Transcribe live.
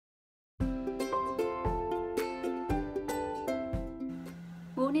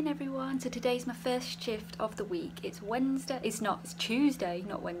morning everyone. So today's my first shift of the week. It's Wednesday. It's Tuesday,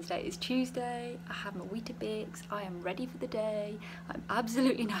 not Wednesday. It's Tuesday. I have my Weetabix. I am ready for the day. I'm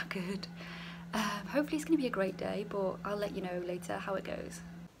absolutely knackered. Hopefully it's going to be a great day, but I'll let you know later how it goes.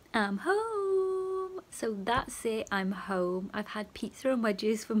 I'm home. So that's it. I'm home. I've had pizza and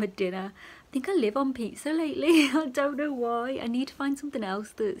wedges for my dinner. I think I live on pizza lately. I don't know why. I need to find something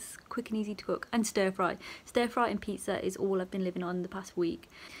else that's quick and easy to cook. And stir fry. Stir fry and pizza is all I've been living on the past week.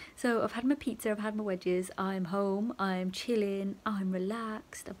 So I've had my pizza, I've had my wedges, I'm home, I'm chilling, I'm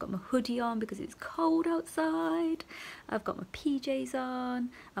relaxed. I've got my hoodie on because it's cold outside. I've got my PJs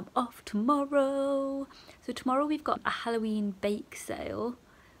on. I'm off tomorrow. So tomorrow we've got a Halloween bake sale,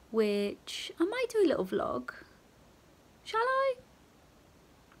 which I might do a little vlog. Shall I?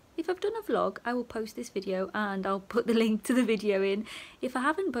 If I've done a vlog, I will post this video and I'll put the link to the video in. If I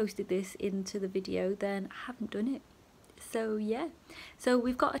haven't posted this into the video, then I haven't done it. So yeah, so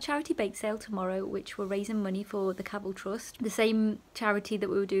we've got a charity bake sale tomorrow, which we're raising money for the Cavell Trust. The same charity that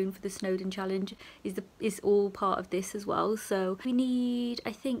we were doing for the Snowdon Challenge is all part of this as well. So we need,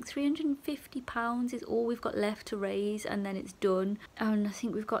 I think, £350 is all we've got left to raise, and then it's done. And I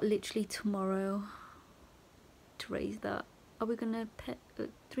think we've got literally tomorrow to raise that. Are we gonna pay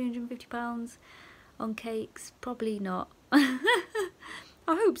 £350 on cakes? Probably not. I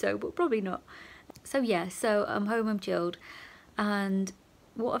hope so, but probably not. So yeah, so I'm home, I'm chilled. And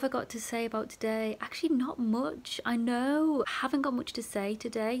what have I got to say about today? Actually not much. I know I haven't got much to say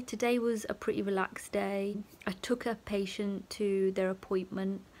today. Today was a pretty relaxed day. I took a patient to their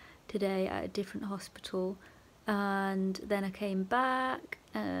appointment today at a different hospital, and then I came back.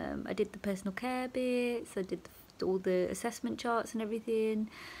 I did the personal care bits, I did all the assessment charts and everything.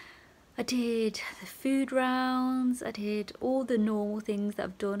 I did the food rounds, I did all the normal things that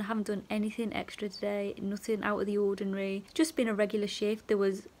I've done. I haven't done anything extra today, nothing out of the ordinary. Just been a regular shift. There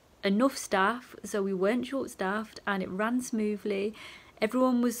was enough staff, so we weren't short-staffed, and it ran smoothly.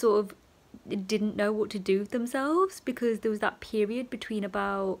 Everyone was sort of, didn't know what to do with themselves, because there was that period between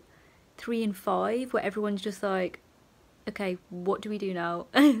about 3 and 5 where everyone's just like, okay, what do we do now?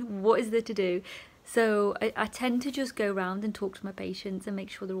 What is there to do? So I tend to just go around and talk to my patients and make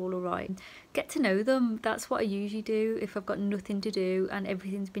sure they're all alright. Get to know them. That's what I usually do. If I've got nothing to do and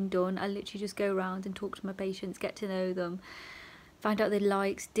everything's been done, I literally just go around and talk to my patients, get to know them, find out their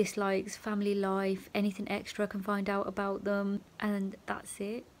likes, dislikes, family life, anything extra I can find out about them, and that's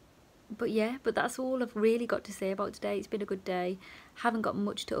it. But yeah, but that's all I've really got to say about today. It's been a good day. Haven't got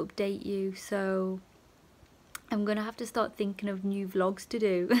much to update you, so I'm going to have to start thinking of new vlogs to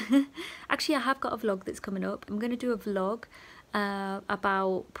do. Actually, I have got a vlog that's coming up. I'm going to do a vlog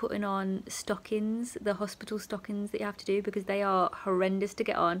about putting on stockings, the hospital stockings that you have to do, because they are horrendous to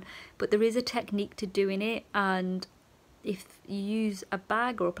get on. But there is a technique to doing it, and if you use a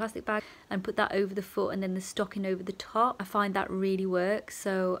bag or a plastic bag and put that over the foot and then the stocking over the top, I find that really works.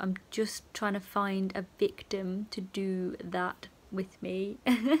 So I'm just trying to find a victim to do that with me.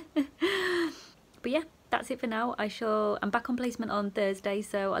 But yeah, that's it for now. I'm back on placement on Thursday,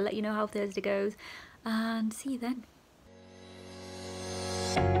 so I'll let you know how Thursday goes, and see you then.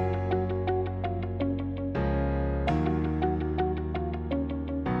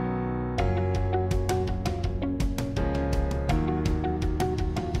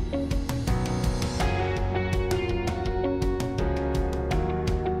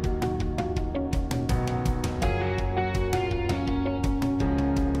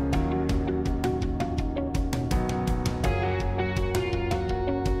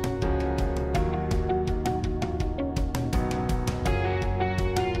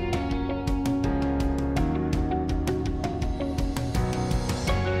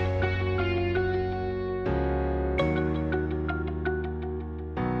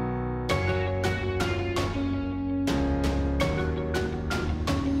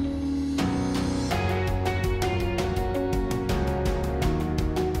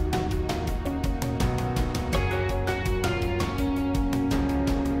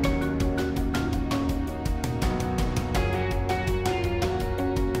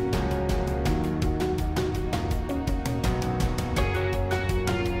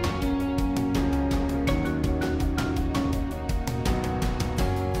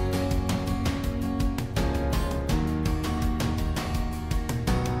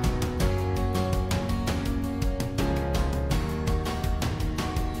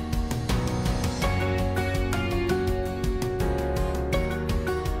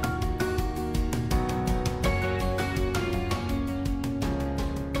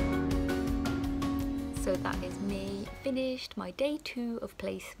 So that is me finished my day 2 of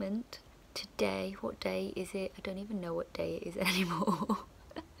placement. Today, what day is it? I don't even know what day it is anymore.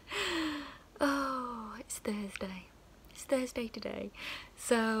 Thursday. It's Thursday today.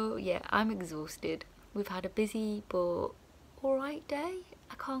 So yeah, I'm exhausted. We've had a busy but alright day.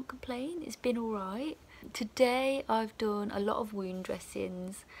 I can't complain. It's been alright. Today I've done a lot of wound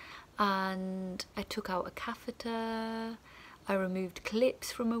dressings and I took out a catheter. I removed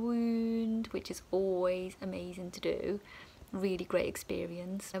clips from a wound, which is always amazing to do. Really great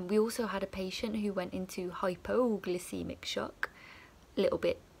experience. And we also had a patient who went into hypoglycemic shock a little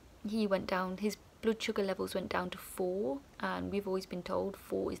bit. He went down, his blood sugar levels went down to 4, and we've always been told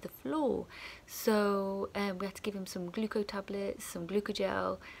 4 is the floor. So we had to give him some glucose tablets, some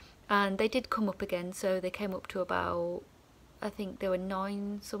glucogel, and they did come up again. So they came up to about, I think they were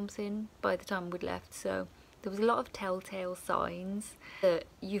 9 something by the time we'd left. So there was a lot of telltale signs that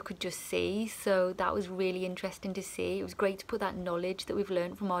you could just see, so that was really interesting to see. It was great to put that knowledge that we've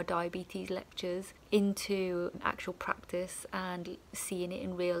learned from our diabetes lectures into actual practice and seeing it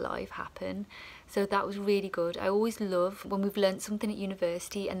in real life happen. So that was really good. I always love when we've learned something at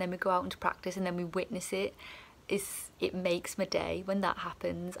university and then we go out into practice and then we witness it. It makes my day when that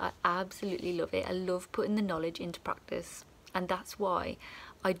happens. I absolutely love it. I love putting the knowledge into practice, and that's why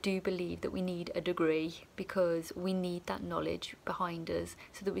I do believe that we need a degree, because we need that knowledge behind us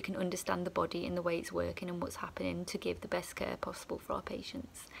so that we can understand the body and the way it's working and what's happening to give the best care possible for our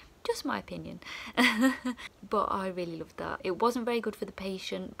patients. Just my opinion. But I really loved that. It wasn't very good for the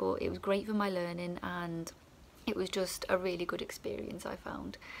patient, but it was great for my learning, and it was just a really good experience, I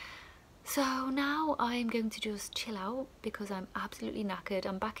found. So now I'm going to just chill out because I'm absolutely knackered.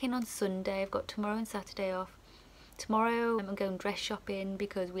 I'm back in on Sunday. I've got tomorrow and Saturday off. Tomorrow I'm going dress shopping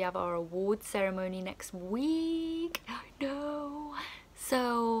because we have our awards ceremony next week. I know.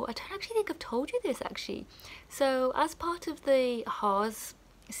 So I don't actually think I've told you this actually. So as part of the HARS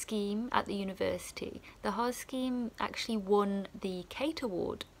scheme at the university, the HARS scheme actually won the Kate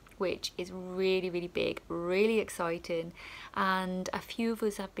Award, which is really, really big, really exciting. And a few of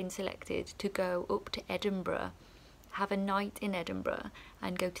us have been selected to go up to Edinburgh, have a night in Edinburgh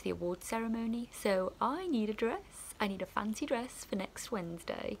and go to the awards ceremony. So I need a dress. I need a fancy dress for next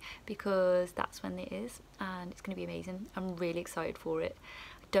Wednesday because that's when it is, and it's going to be amazing. I'm really excited for it.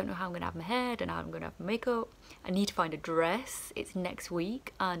 I don't know how I'm going to have my hair, I don't know how I'm going to have my makeup. I need to find a dress. It's next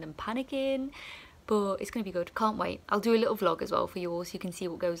week and I'm panicking, but it's going to be good. Can't wait. I'll do a little vlog as well for you all so you can see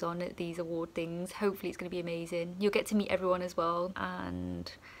what goes on at these award things. Hopefully it's going to be amazing. You'll get to meet everyone as well,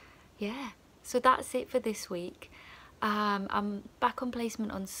 and yeah. So that's it for this week. I'm back on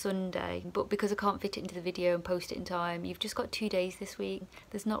placement on Sunday, but because I can't fit it into the video and post it in time, you've just got 2 days this week.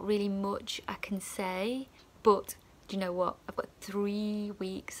 There's not really much I can say, but do you know what? I've got 3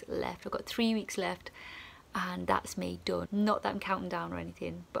 weeks left. I've got 3 weeks left, and that's me done. Not that I'm counting down or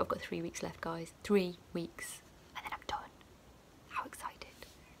anything, but I've got 3 weeks left, guys. 3 weeks, and then I'm done. How excited.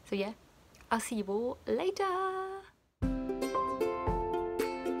 So yeah, I'll see you all later.